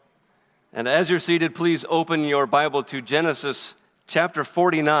And as you're seated, please open your Bible to Genesis chapter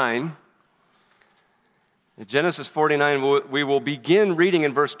 49. In Genesis 49, we will begin reading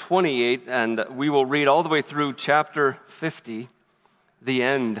in verse 28, and we will read all the way through chapter 50, the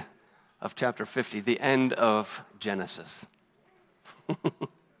end of chapter 50, the end of Genesis.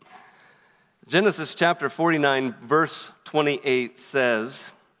 Genesis chapter 49, verse 28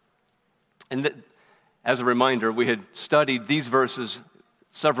 says, and as a reminder, we had studied these verses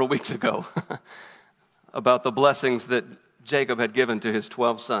several weeks ago about the blessings that Jacob had given to his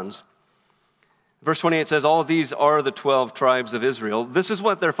 12 sons. Verse 28 says, "All these are the 12 tribes of Israel. This is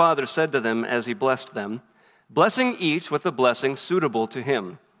what their father said to them as he blessed them, blessing each with a blessing suitable to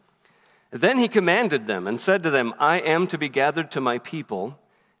him. Then he commanded them and said to them, I am to be gathered to my people.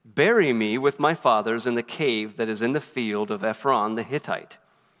 Bury me with my fathers in the cave that is in the field of Ephron the Hittite,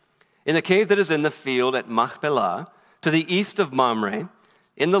 in the cave that is in the field at Machpelah, to the east of Mamre,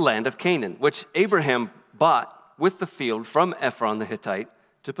 in the land of Canaan, which Abraham bought with the field from Ephron the Hittite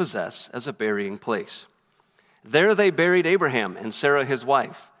to possess as a burying place. There they buried Abraham and Sarah his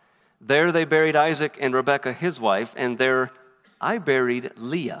wife. There they buried Isaac and Rebekah his wife, and there I buried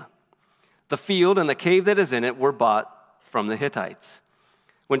Leah. The field and the cave that is in it were bought from the Hittites.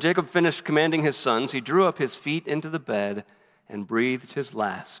 When Jacob finished commanding his sons, he drew up his feet into the bed and breathed his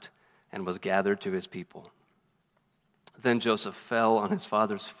last and was gathered to his people. Then Joseph fell on his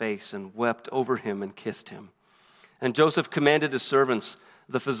father's face and wept over him and kissed him. And Joseph commanded his servants,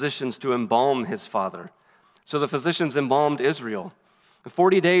 the physicians, to embalm his father. So the physicians embalmed Israel.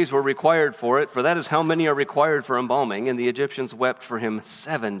 40 days were required for it, for that is how many are required for embalming, and the Egyptians wept for him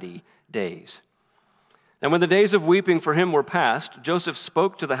 70 days. And when the days of weeping for him were past, Joseph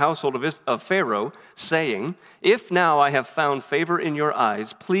spoke to the household of Pharaoh, saying, If now I have found favor in your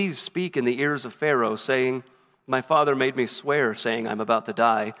eyes, please speak in the ears of Pharaoh, saying, My father made me swear, saying, I'm about to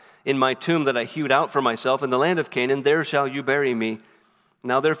die. In my tomb that I hewed out for myself in the land of Canaan, there shall you bury me.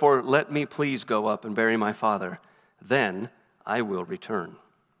 Now therefore let me please go up and bury my father. Then I will return.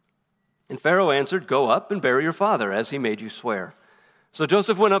 And Pharaoh answered, Go up and bury your father, as he made you swear. So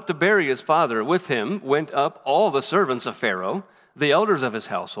Joseph went up to bury his father. With him went up all the servants of Pharaoh, the elders of his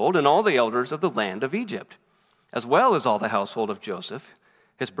household, and all the elders of the land of Egypt, as well as all the household of Joseph,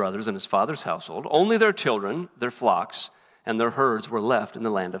 his brothers and his father's household. Only their children, their flocks, and their herds were left in the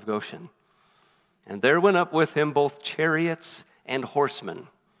land of Goshen. And there went up with him both chariots and horsemen.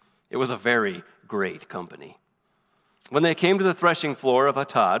 It was a very great company. When they came to the threshing floor of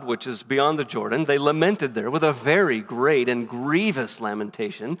Atad, which is beyond the Jordan, they lamented there with a very great and grievous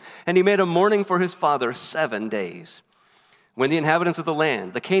lamentation, and he made a mourning for his father 7 days. When the inhabitants of the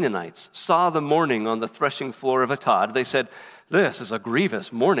land, the Canaanites, saw the mourning on the threshing floor of Atad, they said, This is a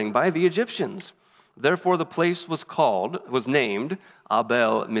grievous mourning by the Egyptians. Therefore the place was named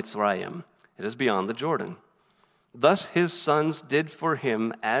Abel Mitzrayim. It is beyond the Jordan. Thus his sons did for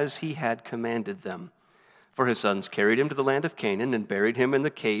him as he had commanded them. For his sons carried him to the land of Canaan and buried him in the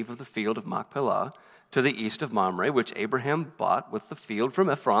cave of the field of Machpelah, to the east of Mamre, which Abraham bought with the field from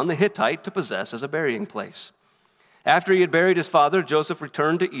Ephron the Hittite to possess as a burying place. After he had buried his father, Joseph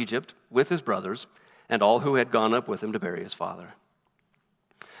returned to Egypt with his brothers and all who had gone up with him to bury his father.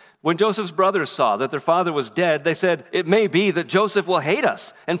 When Joseph's brothers saw that their father was dead, they said, It may be that Joseph will hate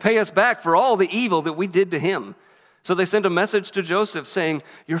us and pay us back for all the evil that we did to him. So they sent a message to Joseph saying,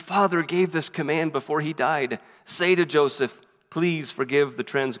 Your father gave this command before he died. Say to Joseph, Please forgive the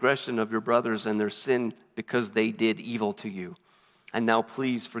transgression of your brothers and their sin because they did evil to you. And now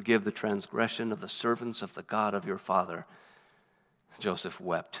please forgive the transgression of the servants of the God of your father. Joseph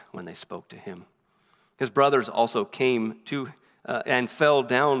wept when they spoke to him. His brothers also came to and fell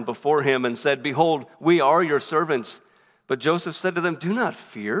down before him and said, Behold, we are your servants. But Joseph said to them, Do not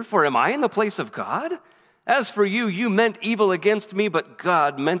fear, for am I in the place of God? As for you, you meant evil against me, but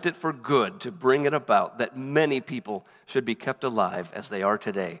God meant it for good to bring it about that many people should be kept alive as they are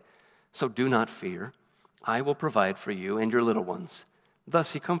today. So do not fear. I will provide for you and your little ones.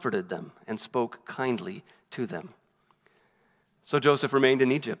 Thus he comforted them and spoke kindly to them. So Joseph remained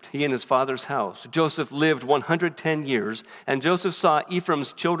in Egypt, he and his father's house. Joseph lived 110 years, and Joseph saw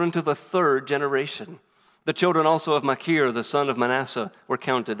Ephraim's children to the 3rd generation. The children also of Machir, the son of Manasseh, were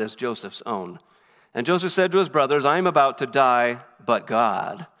counted as Joseph's own. And Joseph said to his brothers, I am about to die, but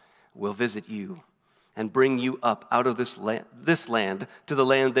God will visit you and bring you up out of this land to the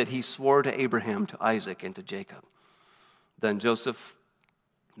land that he swore to Abraham, to Isaac, and to Jacob. Then Joseph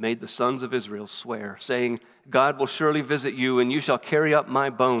made the sons of Israel swear, saying, God will surely visit you, and you shall carry up my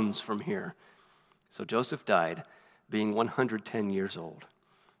bones from here. So Joseph died, being 110 years old.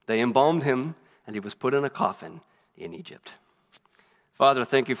 They embalmed him, and he was put in a coffin in Egypt. Father,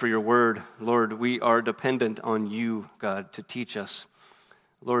 thank you for your word. Lord, we are dependent on you, God, to teach us.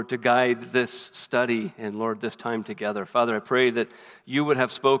 Lord, to guide this study and, Lord, this time together. Father, I pray that you would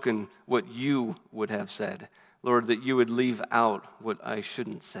have spoken what you would have said. Lord, that you would leave out what I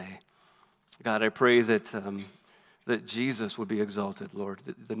shouldn't say. God, I pray that that Jesus would be exalted, Lord,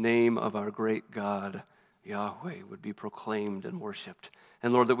 that the name of our great God, Yahweh, would be proclaimed and worshiped.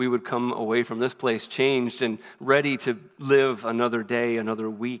 And, Lord, that we would come away from this place changed and ready to live another day, another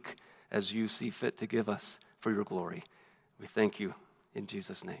week, as you see fit to give us for your glory. We thank you in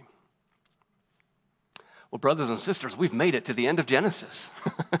Jesus' name. Well, brothers and sisters, we've made it to the end of Genesis.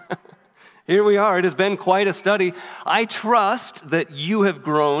 Here we are. It has been quite a study. I trust that you have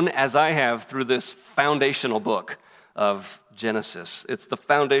grown as I have through this foundational book of Genesis. It's the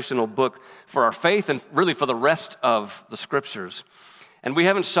foundational book for our faith and really for the rest of the scriptures. And we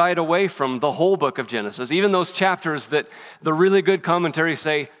haven't shied away from the whole book of Genesis, even those chapters that the really good commentaries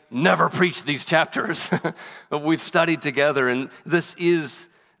say, never preach these chapters. But we've studied together, and this is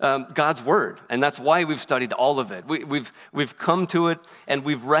God's word, and that's why we've studied all of it. We've come to it, and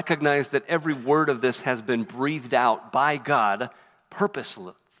we've recognized that every word of this has been breathed out by God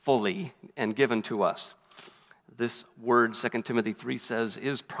purposefully and given to us. This word, 2 Timothy 3 says,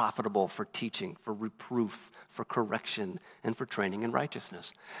 is profitable for teaching, for reproof, for correction, and for training in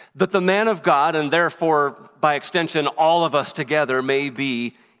righteousness. That the man of God, and therefore, by extension, all of us together, may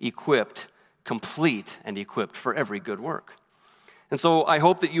be equipped, complete and equipped for every good work. And so I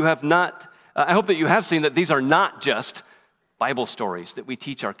hope that you have seen that these are not just Bible stories that we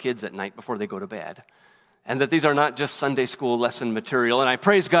teach our kids at night before they go to bed. And that these are not just Sunday school lesson material. And I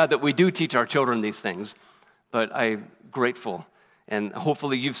praise God that we do teach our children these things. But I'm grateful, and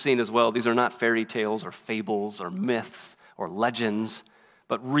hopefully you've seen as well, these are not fairy tales or fables or myths or legends,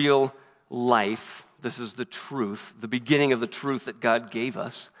 but real life. This is the truth, the beginning of the truth that God gave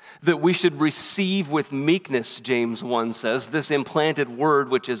us, that we should receive with meekness, James 1 says, this implanted word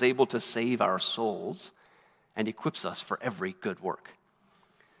which is able to save our souls and equips us for every good work.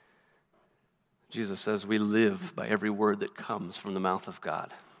 Jesus says we live by every word that comes from the mouth of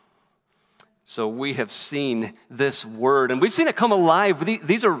God. So we have seen this word, and we've seen it come alive.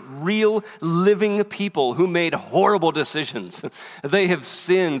 These are real, living people who made horrible decisions. They have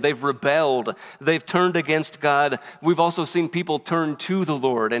sinned, they've rebelled, they've turned against God. We've also seen people turn to the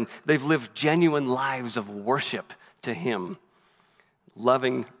Lord, and they've lived genuine lives of worship to Him,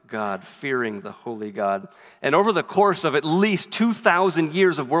 loving God, fearing the holy God. And over the course of at least 2,000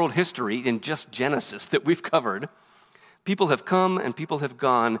 years of world history in just Genesis that we've covered, people have come and people have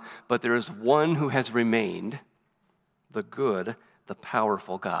gone, but there is one who has remained, the good, the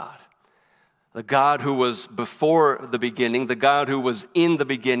powerful God. The God who was before the beginning, the God who was in the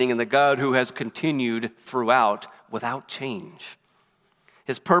beginning, and the God who has continued throughout without change.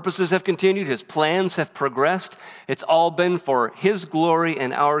 His purposes have continued, his plans have progressed. It's all been for his glory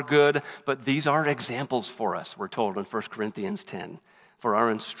and our good, but these are examples for us, we're told in 1 Corinthians 10. For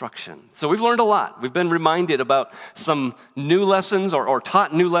our instruction. So we've learned a lot. We've been reminded about some new lessons or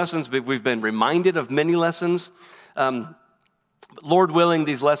taught new lessons. We've been reminded of many lessons. Lord willing,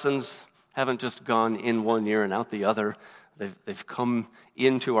 these lessons haven't just gone in one ear and out the other. They've come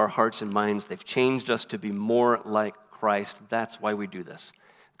into our hearts and minds. They've changed us to be more like Christ. That's why we do this.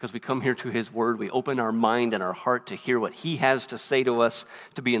 Because we come here to His Word. We open our mind and our heart to hear what He has to say to us,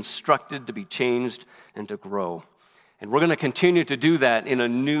 to be instructed, to be changed, and to grow. And we're going to continue to do that in a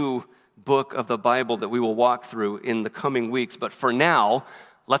new book of the Bible that we will walk through in the coming weeks. But for now,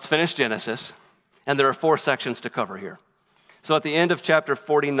 let's finish Genesis. And there are 4 sections to cover here. So at the end of chapter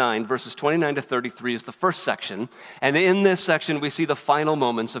 49, verses 29 to 33 is the first section. And in this section, we see the final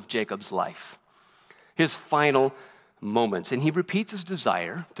moments of Jacob's life. His final moments. And he repeats his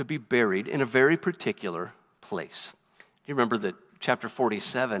desire to be buried in a very particular place. You remember that chapter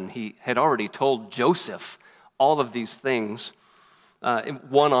 47, he had already told Joseph all of these things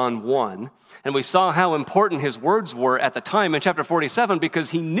one-on-one. And we saw how important his words were at the time in chapter 47 because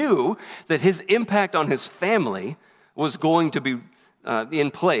he knew that his impact on his family was going to be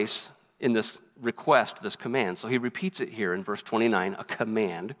in place in this request, this command. So he repeats it here in verse 29, a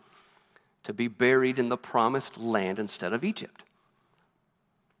command to be buried in the promised land instead of Egypt.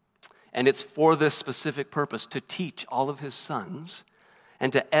 And it's for this specific purpose, to teach all of his sons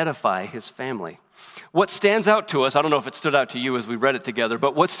and to edify his family. What stands out to us, I don't know if it stood out to you as we read it together,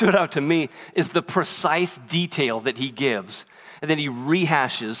 but what stood out to me is the precise detail that he gives. And then he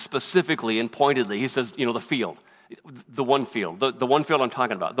rehashes specifically and pointedly. He says, the field, the one field I'm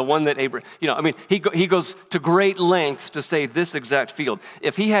talking about, the one that Abraham, he goes to great lengths to say this exact field.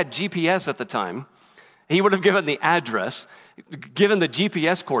 If he had GPS at the time, he would have given the address. given the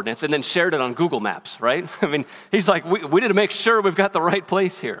GPS coordinates and then shared it on Google Maps, right? I mean, he's like, we need to make sure we've got the right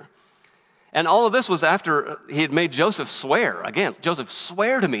place here. And all of this was after he had made Joseph swear. Again, Joseph,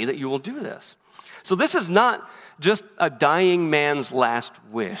 swear to me that you will do this. So this is not just a dying man's last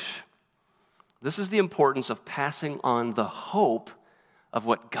wish. This is the importance of passing on the hope of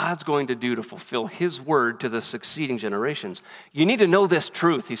what God's going to do to fulfill his word to the succeeding generations. You need to know this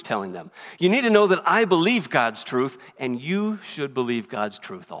truth, he's telling them. You need to know that I believe God's truth, and you should believe God's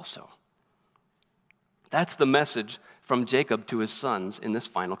truth also. That's the message from Jacob to his sons in this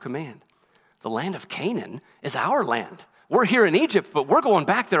final command. The land of Canaan is our land. We're here in Egypt, but we're going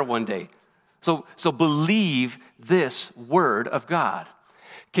back there one day. So believe this word of God.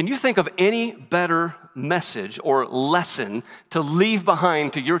 Can you think of any better message or lesson to leave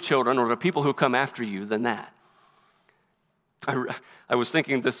behind to your children or to people who come after you than that? I was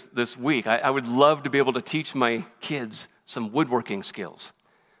thinking this week, I would love to be able to teach my kids some woodworking skills,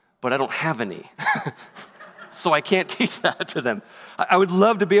 but I don't have any. So I can't teach that to them. I would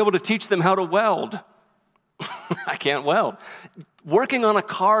love to be able to teach them how to weld. I can't weld. Working on a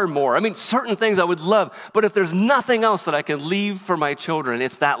car more. I mean, certain things I would love, but if there's nothing else that I can leave for my children,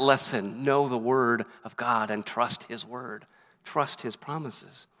 it's that lesson. Know the word of God and trust his word. Trust his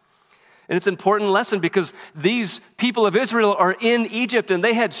promises. And it's an important lesson because these people of Israel are in Egypt and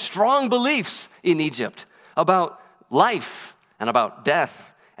they had strong beliefs in Egypt about life and about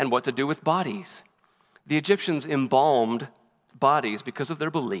death and what to do with bodies. The Egyptians embalmed bodies because of their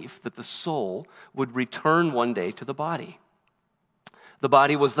belief that the soul would return one day to the body. The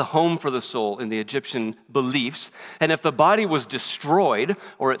body was the home for the soul in the Egyptian beliefs, and if the body was destroyed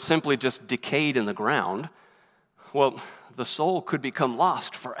or it simply just decayed in the ground, well, the soul could become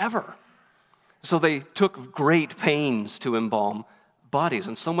lost forever. So they took great pains to embalm bodies,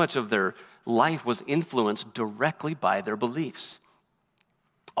 and so much of their life was influenced directly by their beliefs.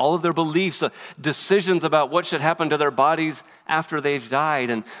 All of their beliefs, decisions about what should happen to their bodies after they've died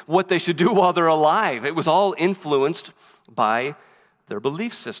and what they should do while they're alive. It was all influenced by their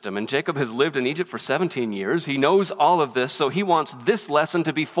belief system. And Jacob has lived in Egypt for 17 years. He knows all of this, so he wants this lesson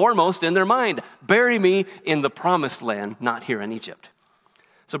to be foremost in their mind. Bury me in the promised land, not here in Egypt.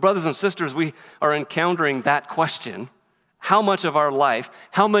 So brothers and sisters, we are encountering that question. How much of our life,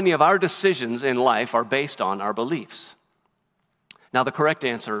 how many of our decisions in life are based on our beliefs? Now, the correct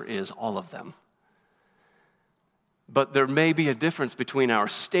answer is all of them. But there may be a difference between our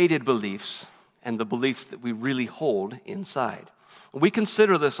stated beliefs and the beliefs that we really hold inside. We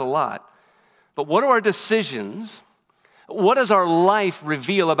consider this a lot, but what are our decisions? What does our life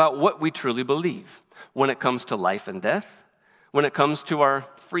reveal about what we truly believe when it comes to life and death, when it comes to our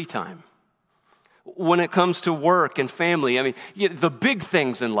free time, when it comes to work and family? I mean, the big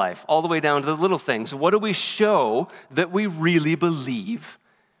things in life, all the way down to the little things. What do we show that we really believe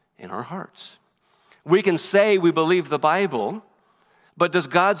in our hearts? We can say we believe the Bible, but does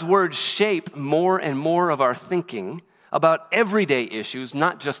God's word shape more and more of our thinking about everyday issues,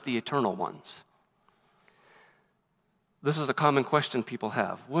 not just the eternal ones? This is a common question people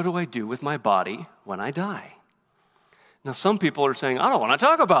have. What do I do with my body when I die? Now, some people are saying, I don't want to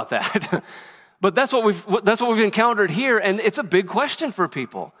talk about that. But that's what we've encountered here, and it's a big question for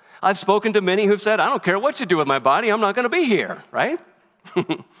people. I've spoken to many who've said, I don't care what you do with my body, I'm not going to be here, right?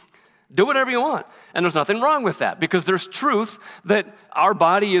 Do whatever you want. And there's nothing wrong with that, because there's truth that our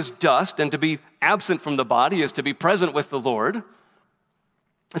body is dust, and to be absent from the body is to be present with the Lord.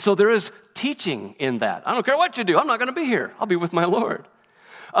 So there is teaching in that. I don't care what you do, I'm not going to be here. I'll be with my Lord.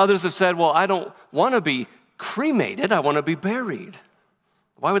 Others have said, well, I don't want to be cremated, I want to be buried.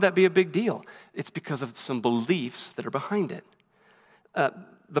 Why would that be a big deal? It's because of some beliefs that are behind it.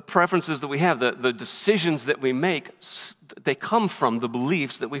 The preferences that we have, the decisions that we make, they come from the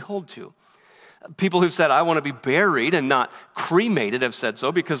beliefs that we hold to. People who've said, I want to be buried and not cremated have said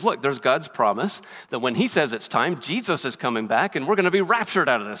so because, look, there's God's promise that when he says it's time, Jesus is coming back and we're going to be raptured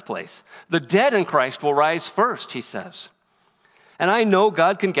out of this place. The dead in Christ will rise first, he says. And I know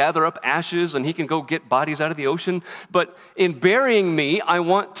God can gather up ashes and he can go get bodies out of the ocean. But in burying me, I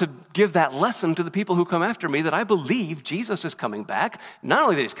want to give that lesson to the people who come after me that I believe Jesus is coming back. Not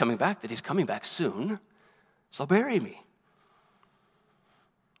only that he's coming back, that he's coming back soon. So bury me.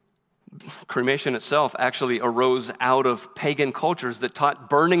 Cremation itself actually arose out of pagan cultures that taught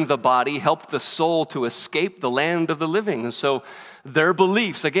burning the body helped the soul to escape the land of the living. And so their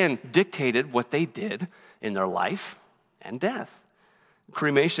beliefs, again, dictated what they did in their life and death.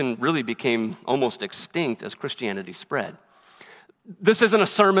 Cremation really became almost extinct as Christianity spread. This isn't a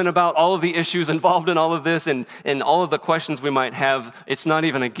sermon about all of the issues involved in all of this and all of the questions we might have. It's not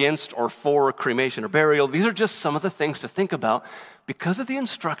even against or for cremation or burial. These are just some of the things to think about because of the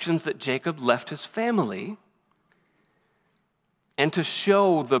instructions that Jacob left his family, and to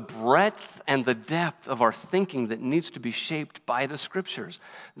show the breadth and the depth of our thinking that needs to be shaped by the Scriptures.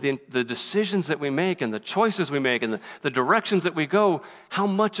 The decisions that we make and the choices we make and the directions that we go, how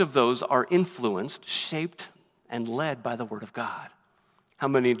much of those are influenced, shaped, and led by the Word of God? How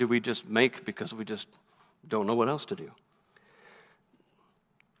many do we just make because we just don't know what else to do?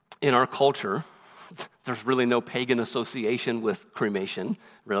 In our culture, there's really no pagan association with cremation,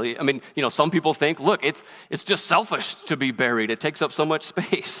 really. I mean, some people think, look, it's just selfish to be buried. It takes up so much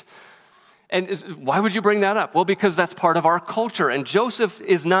space. And why would you bring that up? Well, because that's part of our culture. And Joseph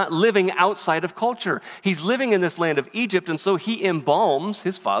is not living outside of culture. He's living in this land of Egypt, and so he embalms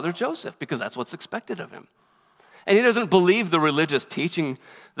his father Joseph because that's what's expected of him. And he doesn't believe the religious teaching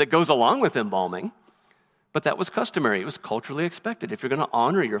that goes along with embalming, but that was customary. It was culturally expected. If you're going to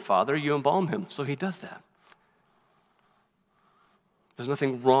honor your father, you embalm him. So he does that. There's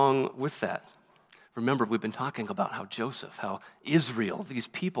nothing wrong with that. Remember, we've been talking about how Joseph, how Israel, these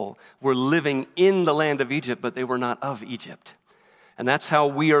people were living in the land of Egypt, but they were not of Egypt. And that's how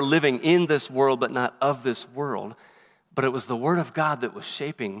we are living in this world, but not of this world. But it was the Word of God that was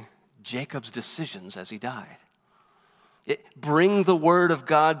shaping Jacob's decisions as he died. Bring the Word of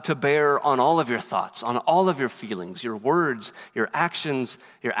God to bear on all of your thoughts, on all of your feelings, your words, your actions,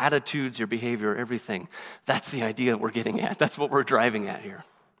 your attitudes, your behavior, everything. That's the idea we're getting at. That's what we're driving at here.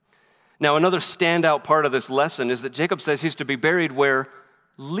 Now, another standout part of this lesson is that Jacob says he's to be buried where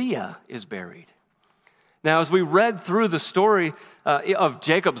Leah is buried. Now, as we read through the story of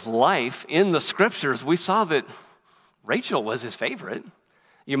Jacob's life in the Scriptures, we saw that Rachel was his favorite.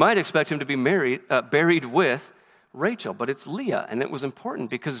 You might expect him to be buried with Rachel, but it's Leah, and it was important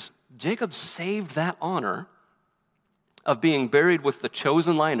because Jacob saved that honor of being buried with the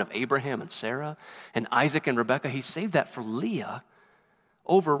chosen line of Abraham and Sarah and Isaac and Rebekah. He saved that for Leah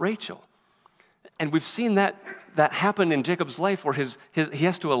over Rachel. And we've seen that happen in Jacob's life where he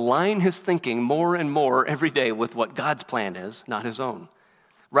has to align his thinking more and more every day with what God's plan is, not his own.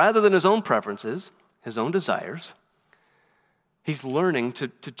 Rather than his own preferences, his own desires, he's learning to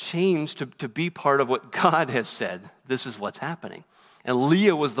change, to be part of what God has said. This is what's happening. And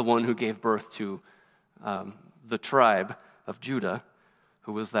Leah was the one who gave birth to the tribe of Judah,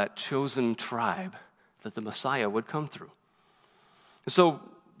 who was that chosen tribe that the Messiah would come through. So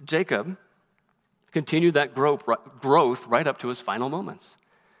Jacob continued that growth right up to his final moments.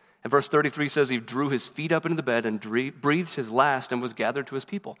 And verse 33 says he drew his feet up into the bed and breathed his last and was gathered to his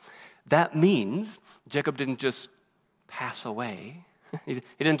people. That means Jacob didn't just pass away. He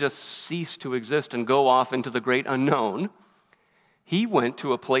didn't just cease to exist and go off into the great unknown. He went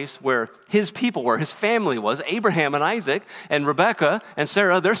to a place where his people were, his family was, Abraham and Isaac and Rebekah and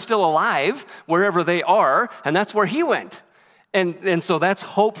Sarah. They're still alive wherever they are, and that's where he went. And so that's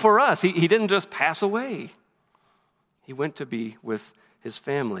hope for us. He didn't just pass away. He went to be with his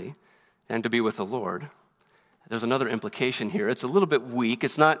family and to be with the Lord. There's another implication here. It's a little bit weak.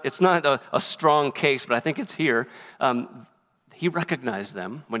 It's not a strong case, but I think it's here. He recognized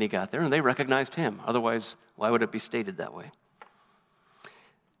them when he got there, and they recognized him. Otherwise, why would it be stated that way?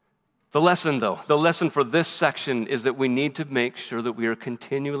 The lesson for this section is that we need to make sure that we are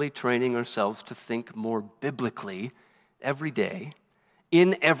continually training ourselves to think more biblically every day,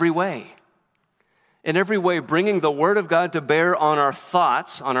 in every way. In every way, bringing the Word of God to bear on our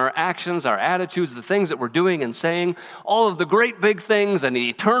thoughts, on our actions, our attitudes, the things that we're doing and saying, all of the great big things and the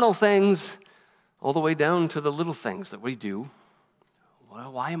eternal things, all the way down to the little things that we do.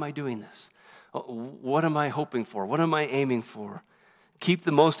 Well, why am I doing this? What am I hoping for? What am I aiming for? Keep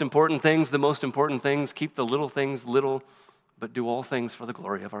the most important things the most important things. Keep the little things little, but do all things for the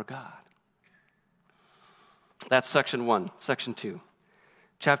glory of our God. That's section 1. Section 2.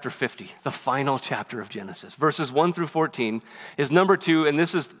 Chapter 50, the final chapter of Genesis. Verses 1 through 14 is number 2, and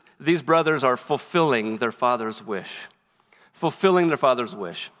these brothers are fulfilling their father's wish. Fulfilling their father's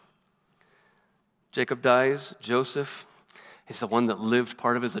wish. Jacob dies. Joseph is the one that lived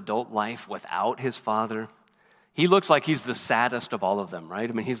part of his adult life without his father. He looks like he's the saddest of all of them, right?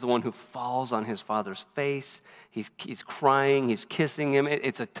 I mean, he's the one who falls on his father's face. He's crying. He's kissing him.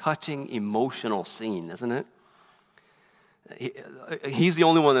 It's a touching, emotional scene, isn't it? He's the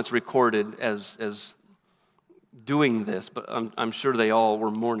only one that's recorded as doing this, but I'm sure they all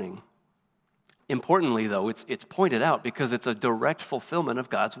were mourning. Importantly, though, it's pointed out because it's a direct fulfillment of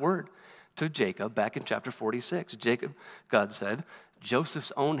God's word to Jacob back in chapter 46. God said,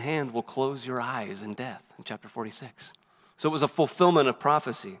 Joseph's own hand will close your eyes in death in chapter 46. So it was a fulfillment of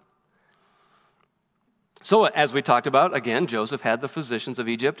prophecy. So as we talked about, again, Joseph had the physicians of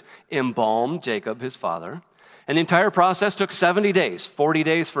Egypt embalm Jacob, his father. And the entire process took 70 days, 40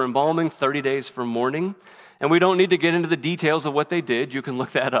 days for embalming, 30 days for mourning. And we don't need to get into the details of what they did. You can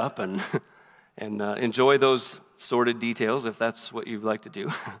look that up and enjoy those sordid details if that's what you'd like to do.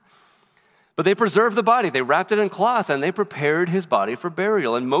 But they preserved the body. They wrapped it in cloth, and they prepared his body for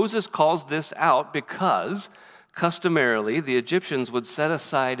burial. And Moses calls this out because customarily the Egyptians would set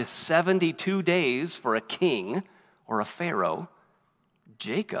aside 72 days for a king or a pharaoh.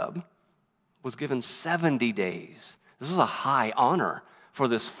 Jacob was given 70 days. This was a high honor for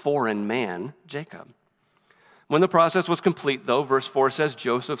this foreign man, Jacob. When the process was complete, though, verse 4 says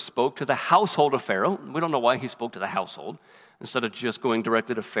Joseph spoke to the household of Pharaoh. We don't know why he spoke to the household instead of just going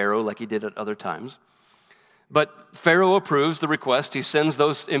directly to Pharaoh like he did at other times. But Pharaoh approves the request. He sends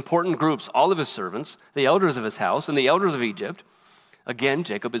those important groups, all of his servants, the elders of his house, and the elders of Egypt. Again,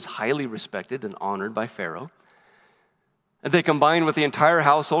 Jacob is highly respected and honored by Pharaoh. And they combined with the entire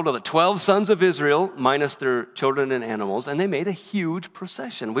household of the 12 sons of Israel, minus their children and animals, and they made a huge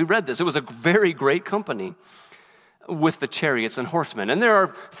procession. We read this. It was a very great company with the chariots and horsemen. And there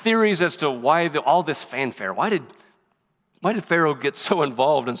are theories as to why all this fanfare. Why did Pharaoh get so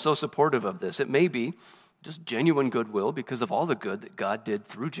involved and so supportive of this? It may be just genuine goodwill because of all the good that God did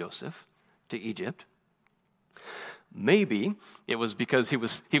through Joseph to Egypt. Maybe it was because he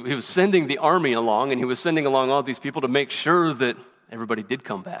was sending the army along, and he was sending along all these people to make sure that everybody did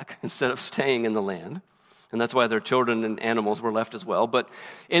come back instead of staying in the land. And that's why their children and animals were left as well. But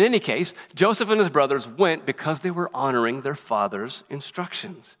in any case, Joseph and his brothers went because they were honoring their father's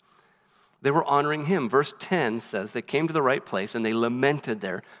instructions. They were honoring him. Verse 10 says they came to the right place and they lamented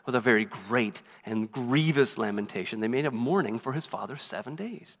there with a very great and grievous lamentation. They made a mourning for his father 7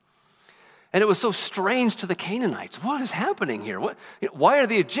 days. And it was so strange to the Canaanites. What is happening here? Why are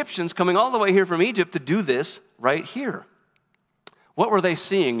the Egyptians coming all the way here from Egypt to do this right here? What were they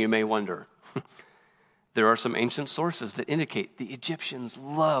seeing, you may wonder? There are some ancient sources that indicate the Egyptians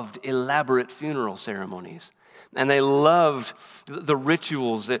loved elaborate funeral ceremonies. And they loved the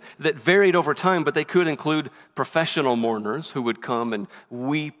rituals that varied over time, but they could include professional mourners who would come and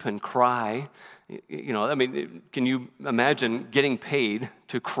weep and cry. You know, I mean, can you imagine getting paid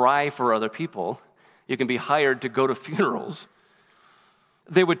to cry for other people? You can be hired to go to funerals.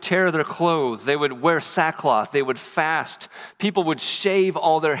 They would tear their clothes. They would wear sackcloth. They would fast. People would shave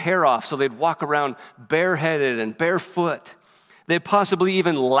all their hair off so they'd walk around bareheaded and barefoot. They'd possibly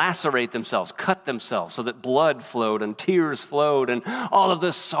even lacerate themselves, cut themselves so that blood flowed and tears flowed and all of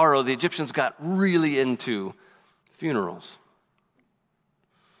this sorrow. The Egyptians got really into funerals.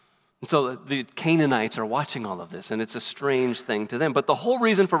 And so the Canaanites are watching all of this, and it's a strange thing to them. But the whole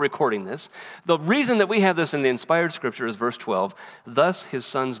reason for recording this, the reason that we have this in the inspired scripture is verse 12. Thus his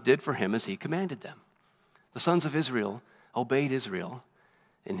sons did for him as he commanded them. The sons of Israel obeyed Israel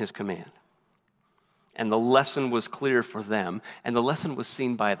in his command. And the lesson was clear for them, and the lesson was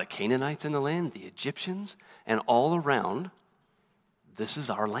seen by the Canaanites in the land, the Egyptians, and all around. This is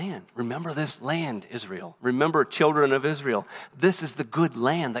our land. Remember this land, Israel. Remember, children of Israel. This is the good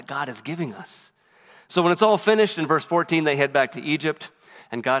land that God is giving us. So when it's all finished, in verse 14, they head back to Egypt,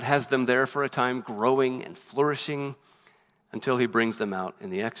 and God has them there for a time, growing and flourishing until he brings them out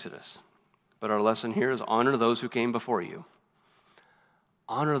in the Exodus. But our lesson here is honor those who came before you.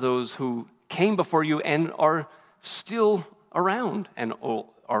 Honor those who came before you and are still around and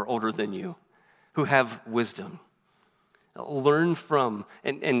are older than you, who have wisdom. Learn from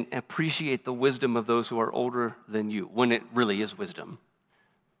and appreciate the wisdom of those who are older than you, when it really is wisdom.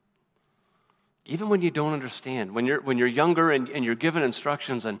 Even when you don't understand, when you're younger and you're given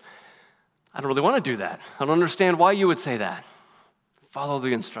instructions, and I don't really want to do that. I don't understand why you would say that. Follow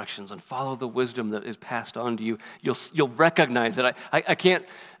the instructions and follow the wisdom that is passed on to you. You'll recognize it. I can't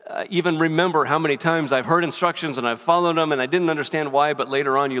even remember how many times I've heard instructions and I've followed them and I didn't understand why, but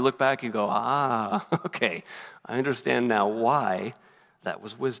later on you look back and go, okay, I understand now why that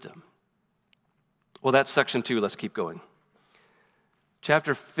was wisdom. Well, that's section 2. Let's keep going.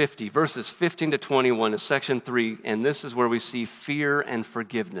 Chapter 50, verses 15 to 21 is section 3, and this is where we see fear and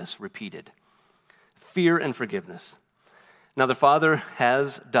forgiveness repeated. Fear and forgiveness. Now the father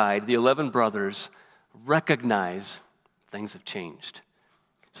has died. The 11 brothers recognize things have changed.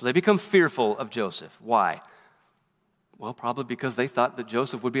 So they become fearful of Joseph. Why? Well, probably because they thought that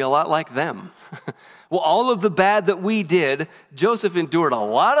Joseph would be a lot like them. Well, all of the bad that we did, Joseph endured a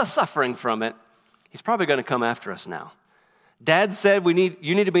lot of suffering from it. He's probably going to come after us now. Dad said you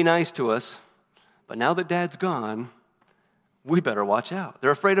need to be nice to us, but now that Dad's gone, we better watch out.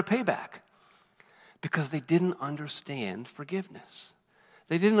 They're afraid of payback. Because they didn't understand forgiveness.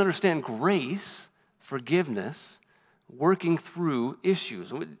 They didn't understand grace, forgiveness, working through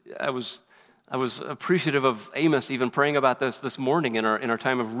issues. I was appreciative of Amos even praying about this morning in our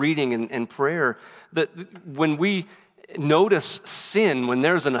time of reading and prayer, that when we notice sin, when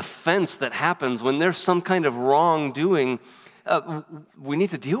there's an offense that happens, when there's some kind of wrongdoing, we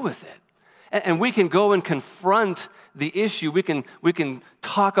need to deal with it. And we can go and confront the issue. We can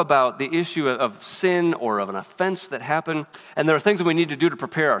talk about the issue of sin or of an offense that happened. And there are things that we need to do to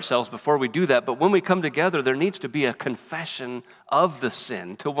prepare ourselves before we do that. But when we come together, there needs to be a confession of the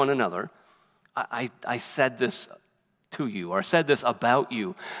sin to one another. I said this to you, or I said this about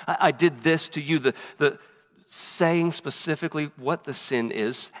you. I did this to you. The saying specifically what the sin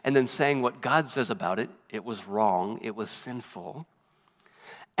is, and then saying what God says about it. It was wrong. It was sinful.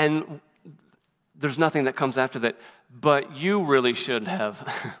 And there's nothing that comes after that, but you really should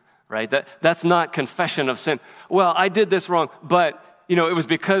have, right? That's not confession of sin. Well, I did this wrong, but, it was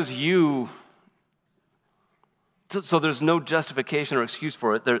because you... So there's no justification or excuse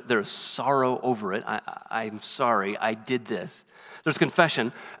for it. There's sorrow over it. I'm sorry, I did this. There's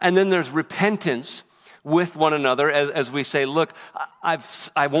confession, and then there's repentance with one another as we say, look,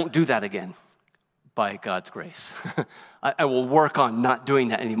 I won't do that again. By God's grace. I will work on not doing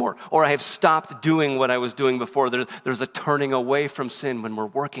that anymore. Or I have stopped doing what I was doing before. There's a turning away from sin when we're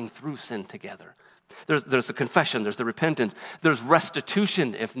working through sin together. There's the confession, there's the repentance, there's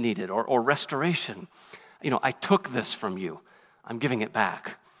restitution if needed, or restoration. I took this from you. I'm giving it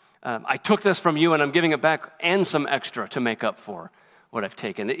back. I took this from you and I'm giving it back and some extra to make up for what I've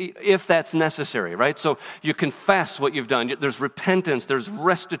taken, if that's necessary, right? So you confess what you've done. There's repentance, there's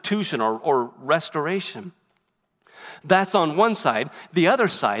restitution or restoration. That's on one side. The other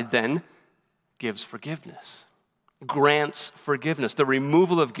side then gives forgiveness, grants forgiveness, the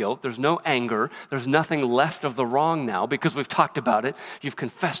removal of guilt. There's no anger. There's nothing left of the wrong now because we've talked about it. You've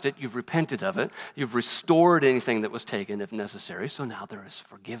confessed it. You've repented of it. You've restored anything that was taken if necessary. So now there is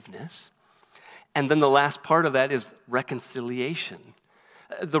forgiveness. And then the last part of that is reconciliation.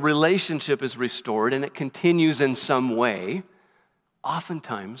 The relationship is restored and it continues in some way,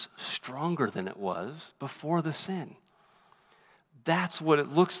 oftentimes stronger than it was before the sin. That's what it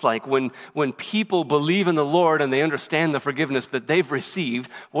looks like when people believe in the Lord and they understand the forgiveness that they've received,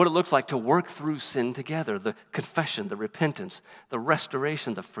 what it looks like to work through sin together, the confession, the repentance, the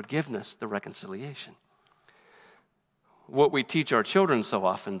restoration, the forgiveness, the reconciliation. What we teach our children so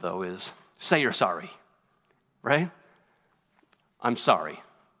often, though, is say you're sorry, right? I'm sorry,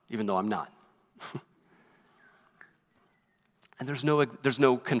 even though I'm not. And there's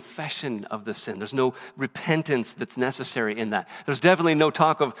no confession of the sin. There's no repentance that's necessary in that. There's definitely no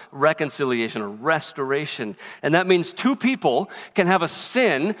talk of reconciliation or restoration. And that means two people can have a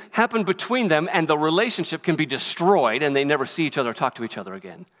sin happen between them and the relationship can be destroyed and they never see each other or talk to each other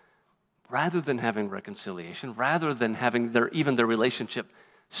again. Rather than having reconciliation, rather than having their relationship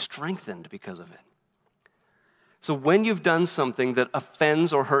strengthened because of it. So when you've done something that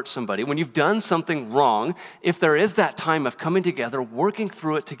offends or hurts somebody, when you've done something wrong, if there is that time of coming together, working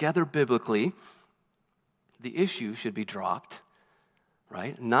through it together biblically, the issue should be dropped,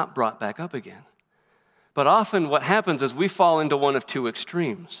 right? Not brought back up again. But often what happens is we fall into one of two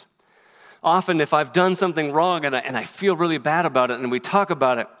extremes. Often if I've done something wrong and I feel really bad about it and we talk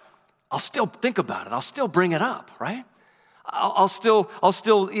about it, I'll still think about it. I'll still bring it up, right? I'll still,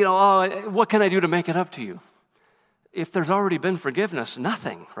 what can I do to make it up to you? If there's already been forgiveness,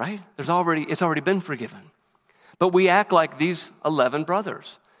 nothing, right? It's already been forgiven. But we act like these 11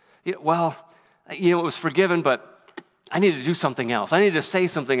 brothers. It was forgiven, but I need to do something else. I need to say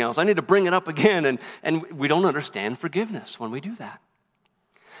something else. I need to bring it up again. And we don't understand forgiveness when we do that.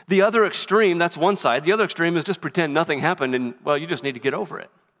 The other extreme, that's one side. The other extreme is just pretend nothing happened and, you just need to get over it.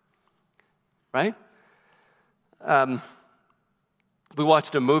 Right? We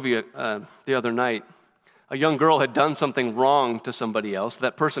watched a movie the other night. A young girl had done something wrong to somebody else.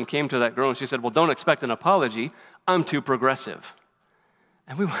 That person came to that girl and she said, don't expect an apology. I'm too progressive.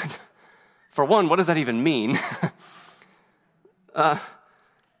 And we went, for one, what does that even mean?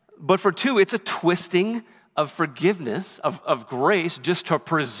 But for two, it's a twisting of forgiveness, of grace, just to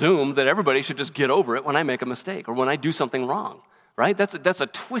presume that everybody should just get over it when I make a mistake or when I do something wrong, right? That's a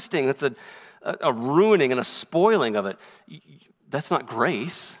twisting, that's a ruining and a spoiling of it. That's not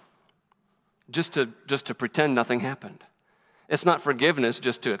grace. Just to pretend nothing happened. It's not forgiveness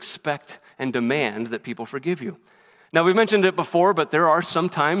just to expect and demand that people forgive you. Now, we've mentioned it before, but there are some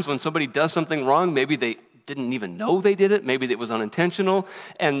times when somebody does something wrong, maybe they didn't even know they did it, maybe it was unintentional,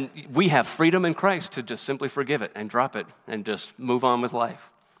 and we have freedom in Christ to just simply forgive it and drop it and just move on with life.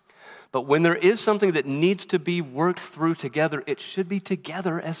 But when there is something that needs to be worked through together, it should be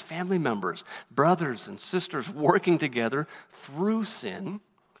together as family members, brothers and sisters working together through sin,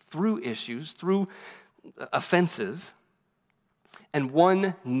 through issues, through offenses. And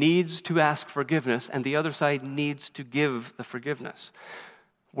one needs to ask forgiveness, and the other side needs to give the forgiveness.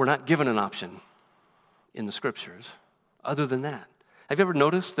 We're not given an option in the Scriptures other than that. Have you ever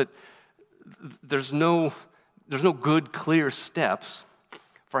noticed that there's no good, clear steps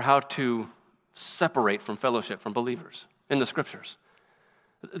for how to separate from fellowship from believers in the Scriptures?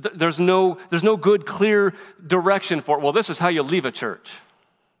 There's no good, clear direction for, well, this is how you leave a church.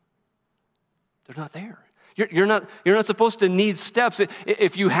 They're not there. You're not supposed to need steps.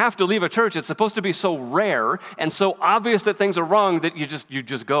 If you have to leave a church, it's supposed to be so rare and so obvious that things are wrong that you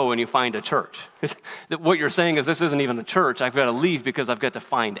just go and you find a church. That what you're saying is, this isn't even a church. I've got to leave because I've got to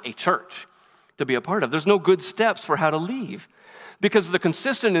find a church to be a part of. There's no good steps for how to leave, because the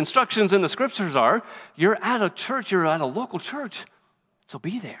consistent instructions in the Scriptures are, you're at a church, you're at a local church, so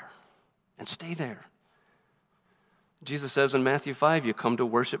be there and stay there. Jesus says in Matthew 5, you come to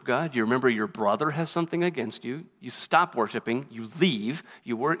worship God, you remember your brother has something against you, you stop worshiping, you leave,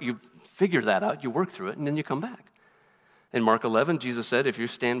 you figure that out, you work through it, and then you come back. In Mark 11, Jesus said, if you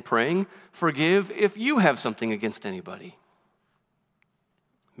stand praying, forgive if you have something against anybody.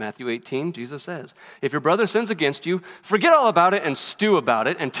 Matthew 18, Jesus says, if your brother sins against you, forget all about it and stew about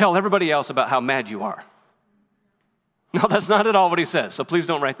it and tell everybody else about how mad you are. No, that's not at all what he says, so please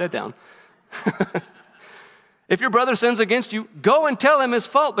don't write that down. If your brother sins against you, go and tell him his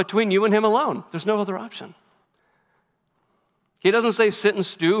fault between you and him alone. There's no other option. He doesn't say sit and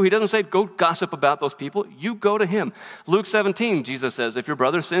stew. He doesn't say go gossip about those people. You go to him. Luke 17, Jesus says, if your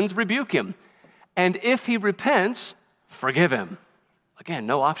brother sins, rebuke him. And if he repents, forgive him. Again,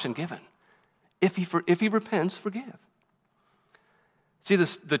 no option given. If he repents, forgive. See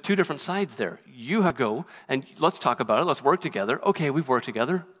the two different sides there. You have to go, and let's talk about it. Let's work together. Okay, we've worked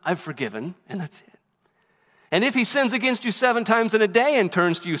together. I've forgiven, and that's it. And if he sins against you 7 times in a day and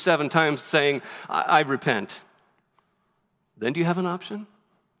turns to you 7 times saying, I repent, then do you have an option?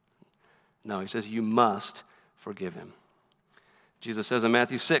 No, he says you must forgive him. Jesus says in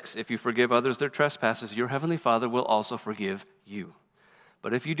Matthew 6, if you forgive others their trespasses, your heavenly Father will also forgive you.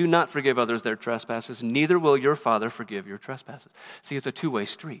 But if you do not forgive others their trespasses, neither will your Father forgive your trespasses. See, it's a two-way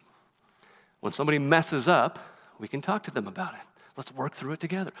street. When somebody messes up, we can talk to them about it. Let's work through it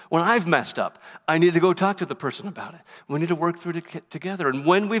together. When I've messed up, I need to go talk to the person about it. We need to work through it together. And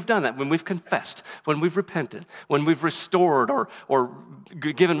when we've done that, when we've confessed, when we've repented, when we've restored or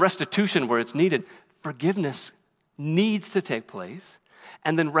given restitution where it's needed, forgiveness needs to take place,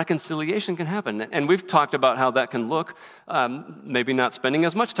 and then reconciliation can happen. And we've talked about how that can look, maybe not spending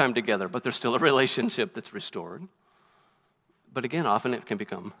as much time together, but there's still a relationship that's restored. But again, often it can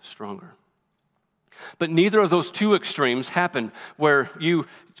become stronger. But neither of those two extremes happen where you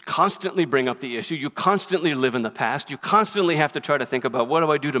constantly bring up the issue, you constantly live in the past, you constantly have to try to think about what do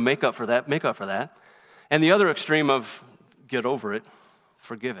I do to make up for that. And the other extreme of get over it,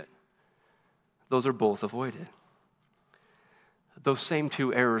 forgive it. Those are both avoided. Those same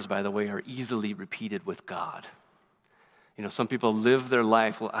two errors, by the way, are easily repeated with God. You know, some people live their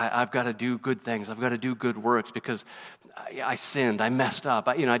life, well, I've got to do good things. I've got to do good works because I sinned. I messed up.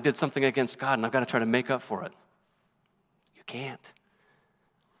 I did something against God, and I've got to try to make up for it. You can't.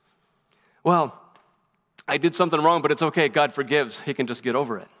 Well, I did something wrong, but it's okay. God forgives. He can just get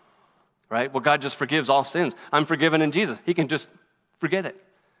over it, right? Well, God just forgives all sins. I'm forgiven in Jesus. He can just forget it.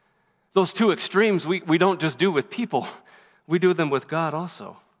 Those two extremes we don't just do with people. We do them with God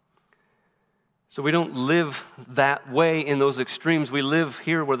also. So we don't live that way in those extremes. We live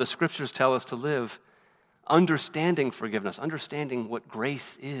here where the Scriptures tell us to live, understanding forgiveness, understanding what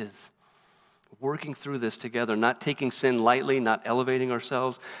grace is, working through this together, not taking sin lightly, not elevating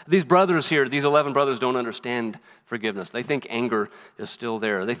ourselves. These brothers here, these 11 brothers, don't understand forgiveness. They think anger is still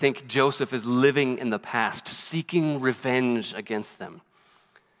there. They think Joseph is living in the past, seeking revenge against them.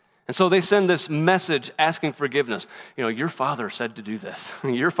 And so they send this message asking forgiveness. You know, your father said to do this.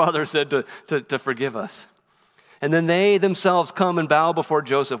 Your father said to forgive us. And then they themselves come and bow before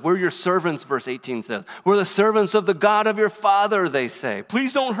Joseph. We're your servants, verse 18 says. We're the servants of the God of your father, they say.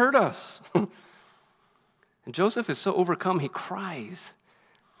 Please don't hurt us. And Joseph is so overcome, he cries.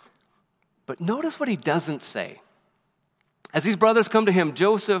 But notice what he doesn't say. As these brothers come to him,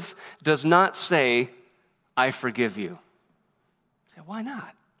 Joseph does not say, I forgive you. Say, why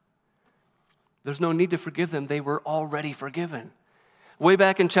not? There's no need to forgive them. They were already forgiven. Way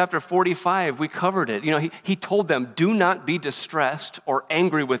back in chapter 45, we covered it. You know, he told them, do not be distressed or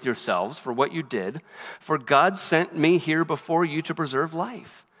angry with yourselves for what you did, for God sent me here before you to preserve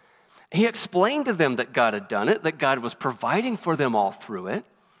life. He explained to them that God had done it, that God was providing for them all through it,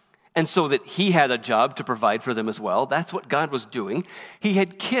 and so that he had a job to provide for them as well. That's what God was doing. He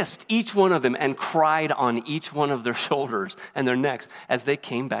had kissed each one of them and cried on each one of their shoulders and their necks as they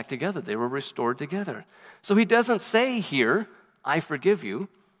came back together. They were restored together. So he doesn't say here, I forgive you,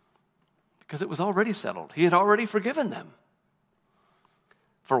 because it was already settled. He had already forgiven them.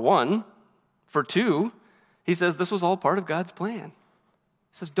 For one. For two, he says this was all part of God's plan.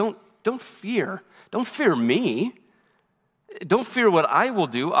 He says, don't fear. Don't fear me. Don't fear what I will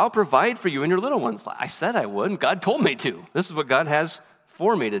do. I'll provide for you and your little ones. I said I would, and God told me to. This is what God has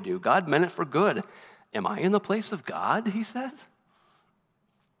for me to do. God meant it for good. Am I in the place of God, he says?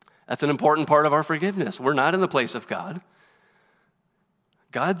 That's an important part of our forgiveness. We're not in the place of God.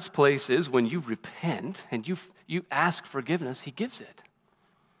 God's place is when you repent and you ask forgiveness, he gives it.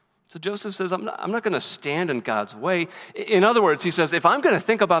 So Joseph says, I'm not going to stand in God's way. In other words, he says, if I'm going to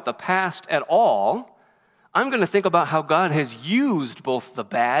think about the past at all, I'm going to think about how God has used both the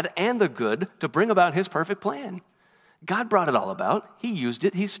bad and the good to bring about his perfect plan. God brought it all about. He used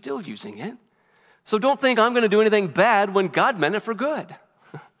it. He's still using it. So don't think I'm going to do anything bad when God meant it for good.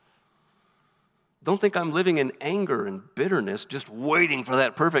 Don't think I'm living in anger and bitterness, just waiting for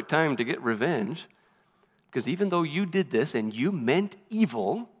that perfect time to get revenge. Because even though you did this and you meant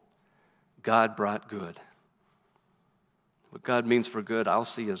evil, God brought good. What God means for good, I'll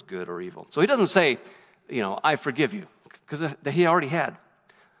see as good or evil. So he doesn't say, I forgive you, because he already had.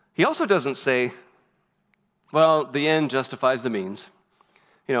 He also doesn't say, well, the end justifies the means.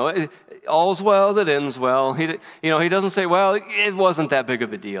 All's well that ends well. He doesn't say, well, it wasn't that big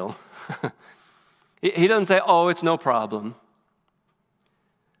of a deal. He doesn't say, oh, it's no problem.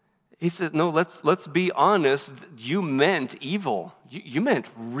 He said, no, let's be honest. You meant evil. You meant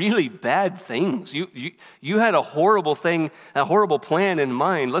really bad things. You had a horrible thing, a horrible plan in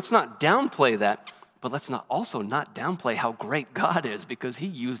mind. Let's not downplay that, but let's also not downplay how great God is, because he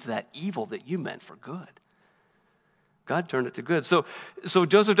used that evil that you meant for good. God turned it to good. So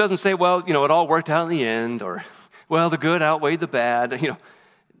Joseph doesn't say, well, it all worked out in the end, or, well, the good outweighed the bad.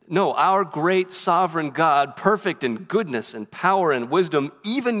 No, our great sovereign God, perfect in goodness and power and wisdom,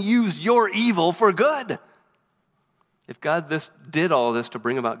 even used your evil for good. If God did all this to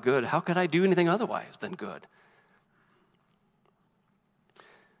bring about good, how could I do anything otherwise than good?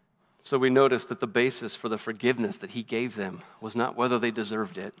 So we notice that the basis for the forgiveness that he gave them was not whether they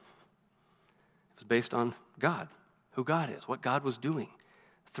deserved it. It was based on God, who God is, what God was doing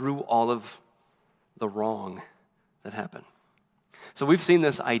through all of the wrong that happened. So we've seen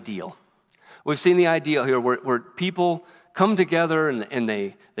this ideal. We've seen the ideal here where people come together and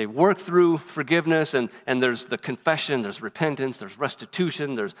they work through forgiveness, and there's the confession, there's repentance, there's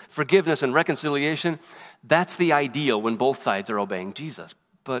restitution, there's forgiveness and reconciliation. That's the ideal when both sides are obeying Jesus.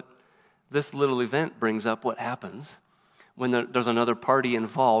 But this little event brings up what happens when there's another party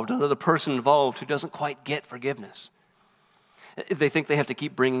involved, another person involved who doesn't quite get forgiveness. They think they have to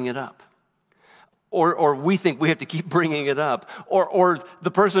keep bringing it up. Or we think we have to keep bringing it up. Or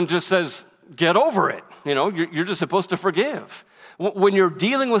the person just says, get over it. You're just supposed to forgive. When you're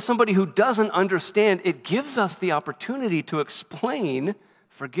dealing with somebody who doesn't understand, it gives us the opportunity to explain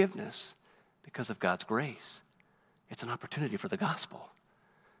forgiveness because of God's grace. It's an opportunity for the gospel,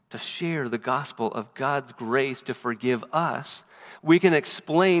 to share the gospel of God's grace to forgive us. We can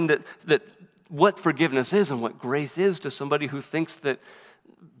explain that what forgiveness is and what grace is to somebody who thinks that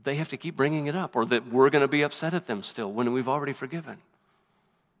they have to keep bringing it up, or that we're going to be upset at them still when we've already forgiven.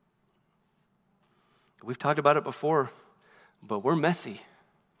 We've talked about it before, but we're messy.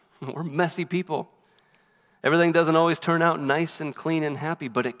 We're messy people. Everything doesn't always turn out nice and clean and happy,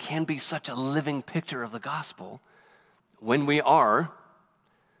 but it can be such a living picture of the gospel when we are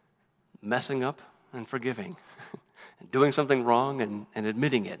messing up and forgiving, and doing something wrong and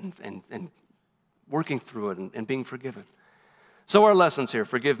admitting it and working through it and being forgiven. So our lessons here: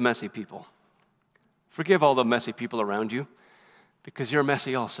 forgive messy people. Forgive all the messy people around you, because you're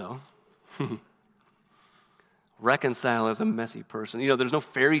messy also. Reconcile as a messy person. There's no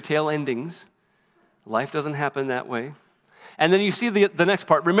fairy tale endings. Life doesn't happen that way. And then you see the next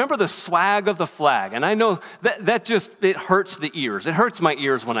part. Remember the swag of the flag. And I know that just, it hurts the ears. It hurts my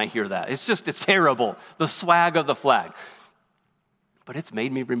ears when I hear that. It's terrible. The swag of the flag. But it's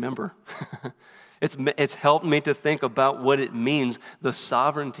made me remember. It's helped me to think about what it means, the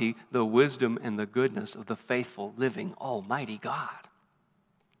sovereignty, the wisdom, and the goodness of the faithful, living, almighty God.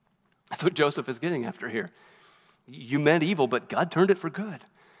 That's what Joseph is getting after here. You meant evil, but God turned it for good.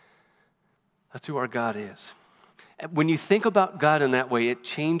 That's who our God is. And when you think about God in that way, it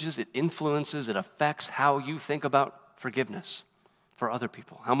changes, it influences, it affects how you think about forgiveness. for other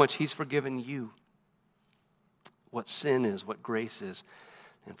people, how much he's forgiven you, what sin is, what grace is,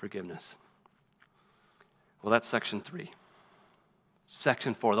 and forgiveness. Well, that's section 3.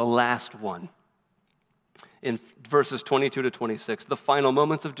 Section 4, the last one, in verses 22 to 26, the final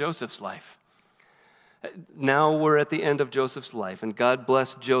moments of Joseph's life. Now we're at the end of Joseph's life, and God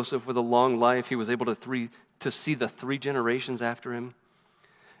blessed Joseph with a long life. He was able to see the 3 generations after him.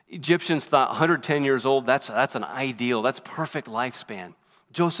 Egyptians thought 110 years old, that's an ideal, that's perfect lifespan.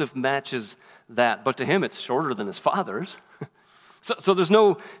 Joseph matches that, but to him it's shorter than his father's. So there's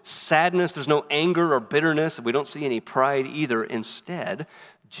no sadness, there's no anger or bitterness, and we don't see any pride either. Instead,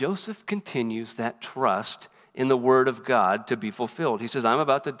 Joseph continues that trust in the word of God to be fulfilled. He says, I'm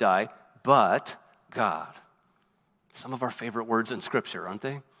about to die, but God. Some of our favorite words in Scripture, aren't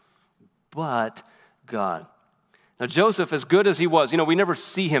they? But God. Now, Joseph, as good as he was, we never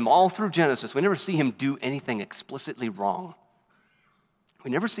see him all through Genesis. We never see him do anything explicitly wrong. We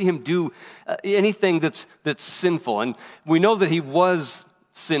never see him do anything that's sinful. And we know that he was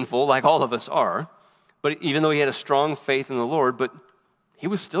sinful, like all of us are, but even though he had a strong faith in the Lord, but he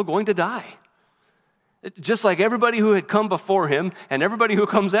was still going to die. Just like everybody who had come before him and everybody who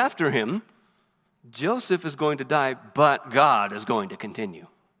comes after him, Joseph is going to die, but God is going to continue.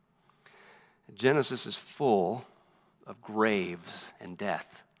 Genesis is full of graves and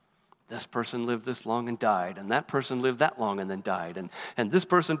death. This person lived this long and died, and that person lived that long and then died, and this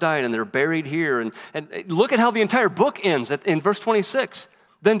person died, and they're buried here. And look at how the entire book ends in verse 26.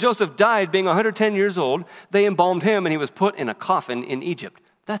 Then Joseph died, being 110 years old. They embalmed him, and he was put in a coffin in Egypt.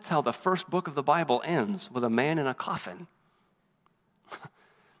 That's how the first book of the Bible ends, with a man in a coffin.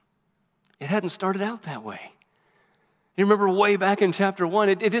 It hadn't started out that way. You remember way back in chapter 1,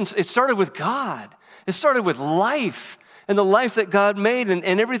 it started with God. It started with life. And the life that God made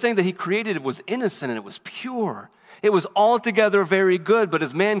and everything that he created, it was innocent and it was pure. It was altogether very good, but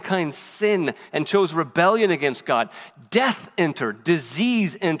as mankind sinned and chose rebellion against God, death entered,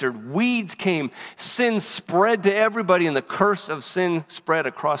 disease entered, weeds came, sin spread to everybody, and the curse of sin spread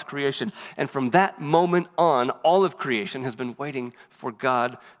across creation. And from that moment on, all of creation has been waiting for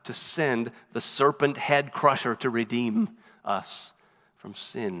God to send the serpent head crusher to redeem us from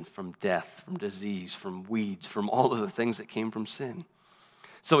sin, from death, from disease, from weeds, from all of the things that came from sin.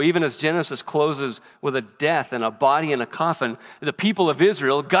 So even as Genesis closes with a death and a body in a coffin, the people of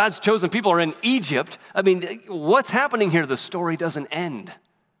Israel, God's chosen people, are in Egypt. I mean, what's happening here? The story doesn't end,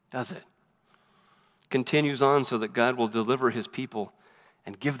 does it? Continues on so that God will deliver his people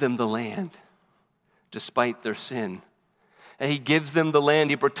and give them the land despite their sin. And he gives them the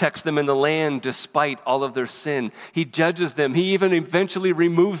land. He protects them in the land despite all of their sin. He judges them. He even eventually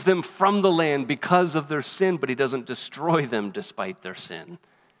removes them from the land because of their sin, but he doesn't destroy them despite their sin.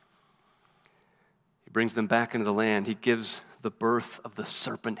 He brings them back into the land. He gives the birth of the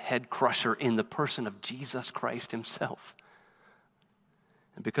serpent head crusher in the person of Jesus Christ himself.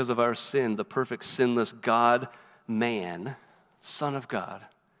 And because of our sin, the perfect, sinless God-man, Son of God,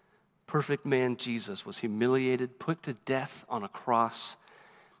 perfect man Jesus was humiliated, put to death on a cross,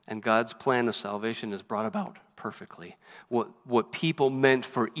 and God's plan of salvation is brought about perfectly. What people meant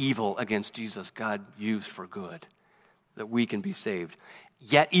for evil against Jesus, God used for good, that we can be saved.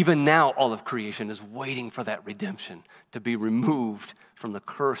 Yet even now, all of creation is waiting for that redemption to be removed from the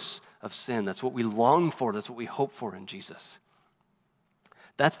curse of sin. That's what we long for. That's what we hope for in Jesus.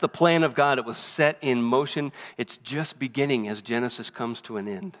 That's the plan of God. It was set in motion. It's just beginning as Genesis comes to an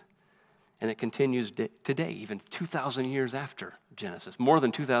end. And it continues today, even 2,000 years after Genesis, more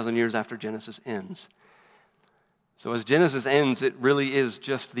than 2,000 years after Genesis ends. So as Genesis ends, it really is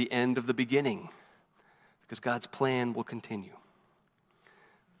just the end of the beginning, because God's plan will continue.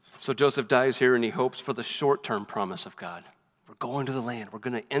 So Joseph dies here, and he hopes for the short-term promise of God. We're going to the land. We're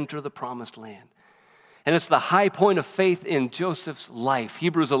going to enter the promised land. And it's the high point of faith in Joseph's life.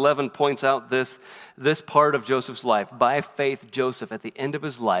 Hebrews 11 points out this part of Joseph's life. By faith, Joseph, at the end of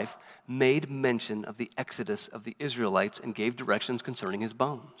his life, made mention of the exodus of the Israelites and gave directions concerning his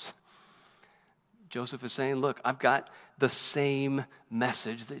bones. Joseph is saying, look, I've got the same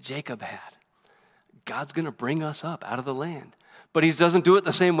message that Jacob had. God's going to bring us up out of the land. But he doesn't do it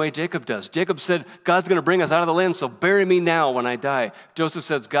the same way Jacob does. Jacob said, God's going to bring us out of the land, so bury me now when I die. Joseph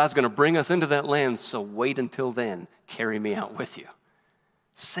says, God's going to bring us into that land, so wait until then. Carry me out with you.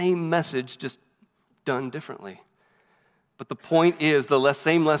 Same message, just done differently. But the point is, the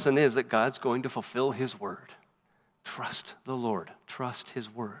same lesson is that God's going to fulfill his word. Trust the Lord. Trust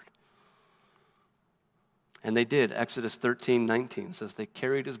his word. And they did. Exodus 13:19 says they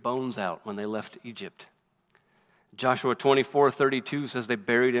carried his bones out when they left Egypt. Joshua 24:32 says they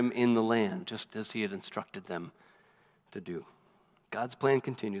buried him in the land, just as he had instructed them to do. God's plan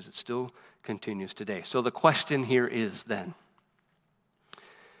continues. It still continues today. So the question here is then,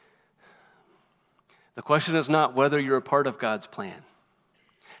 the question is not whether you're a part of God's plan.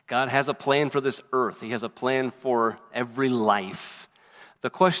 God has a plan for this earth. He has a plan for every life. The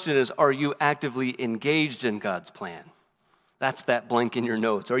question is, are you actively engaged in God's plan? That's that blank in your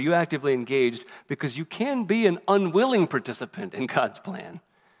notes. Are you actively engaged? Because you can be an unwilling participant in God's plan,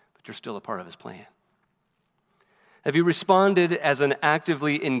 but you're still a part of his plan. Have you responded as an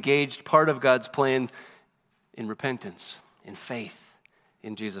actively engaged part of God's plan in repentance, in faith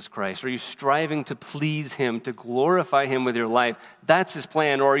in Jesus Christ? Are you striving to please him, to glorify him with your life? That's his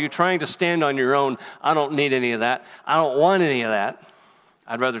plan. Or are you trying to stand on your own? I don't need any of that. I don't want any of that.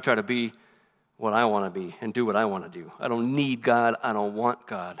 I'd rather try to be what I want to be and do what I want to do. I don't need God. I don't want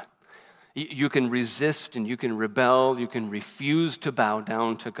God. You can resist and you can rebel. You can refuse to bow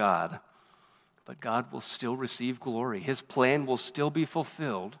down to God. But God will still receive glory. His plan will still be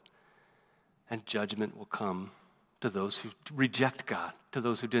fulfilled. And judgment will come to those who reject God, to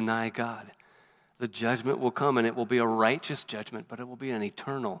those who deny God. The judgment will come, and it will be a righteous judgment, but it will be an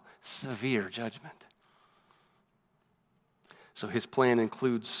eternal, severe judgment. So his plan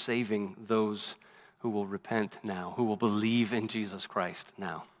includes saving those who will repent now, who will believe in Jesus Christ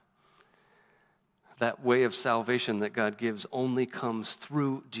now. That way of salvation that God gives only comes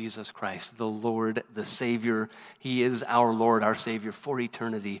through Jesus Christ, the Lord, the Savior. He is our Lord, our Savior for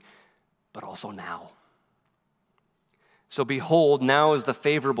eternity, but also now. So behold, now is the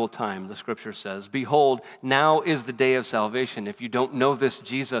favorable time, the scripture says. Behold, now is the day of salvation. If you don't know this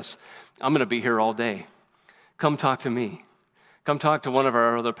Jesus, I'm going to be here all day. Come talk to me. Come talk to one of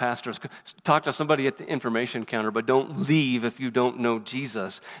our other pastors. Talk to somebody at the information counter, but don't leave if you don't know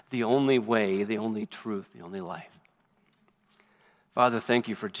Jesus, the only way, the only truth, the only life. Father, thank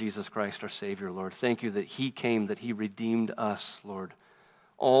you for Jesus Christ, our Savior, Lord. Thank you that he came, that he redeemed us, Lord.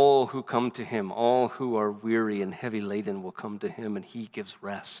 All who come to him, all who are weary and heavy laden will come to him, and he gives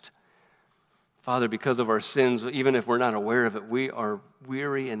rest. Father, because of our sins, even if we're not aware of it, we are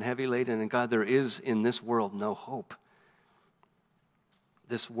weary and heavy laden, and God, there is in this world no hope.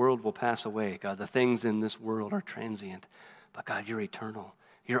 This world will pass away, God. The things in this world are transient. But God, you're eternal.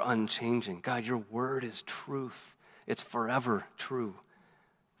 You're unchanging. God, your word is truth. It's forever true.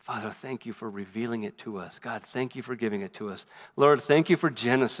 Father, thank you for revealing it to us. God, thank you for giving it to us. Lord, thank you for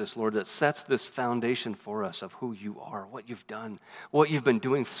Genesis, Lord, that sets this foundation for us of who you are, what you've done, what you've been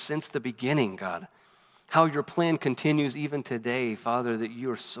doing since the beginning, God. How your plan continues even today, Father, that you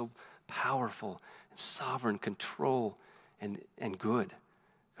are so powerful and sovereign, control, and good.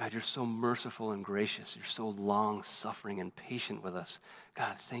 God, you're so merciful and gracious. You're so long-suffering and patient with us.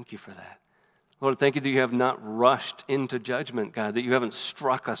 God, thank you for that. Lord, thank you that you have not rushed into judgment, God, that you haven't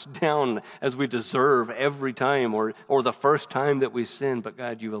struck us down as we deserve every time or the first time that we sin. But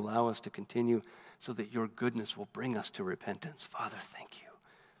God, you allow us to continue so that your goodness will bring us to repentance. Father, thank you.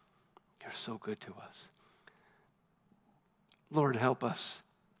 You're so good to us. Lord, help us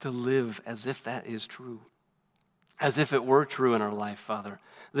to live as if that is true. As if it were true in our life, Father,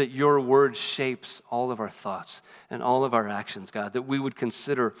 that your word shapes all of our thoughts and all of our actions, God, that we would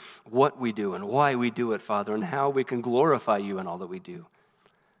consider what we do and why we do it, Father, and how we can glorify you in all that we do.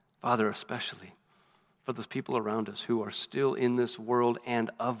 Father, especially for those people around us who are still in this world and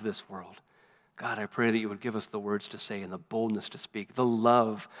of this world. God, I pray that you would give us the words to say and the boldness to speak, the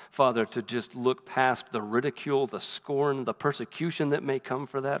love, Father, to just look past the ridicule, the scorn, the persecution that may come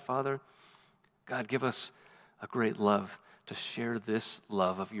for that, Father. God, give us a great love to share this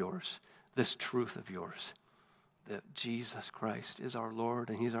love of yours, this truth of yours, that Jesus Christ is our Lord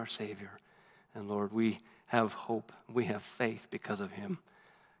and he's our Savior. And Lord, we have hope, we have faith because of him.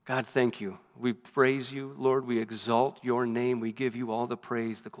 God, thank you. We praise you, Lord. We exalt your name. We give you all the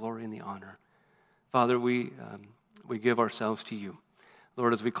praise, the glory, and the honor. Father, we give ourselves to you.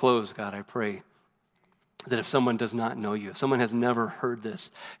 Lord, as we close, God, I pray that if someone does not know you, if someone has never heard this,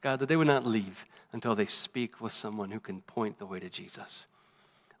 God, that they would not leave until they speak with someone who can point the way to Jesus.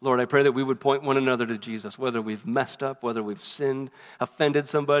 Lord, I pray that we would point one another to Jesus, whether we've messed up, whether we've sinned, offended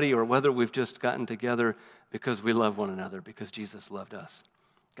somebody, or whether we've just gotten together because we love one another, because Jesus loved us.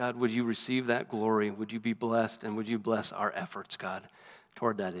 God, would you receive that glory? Would you be blessed, and would you bless our efforts, God,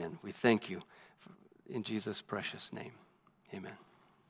 toward that end? We thank you in Jesus' precious name. Amen.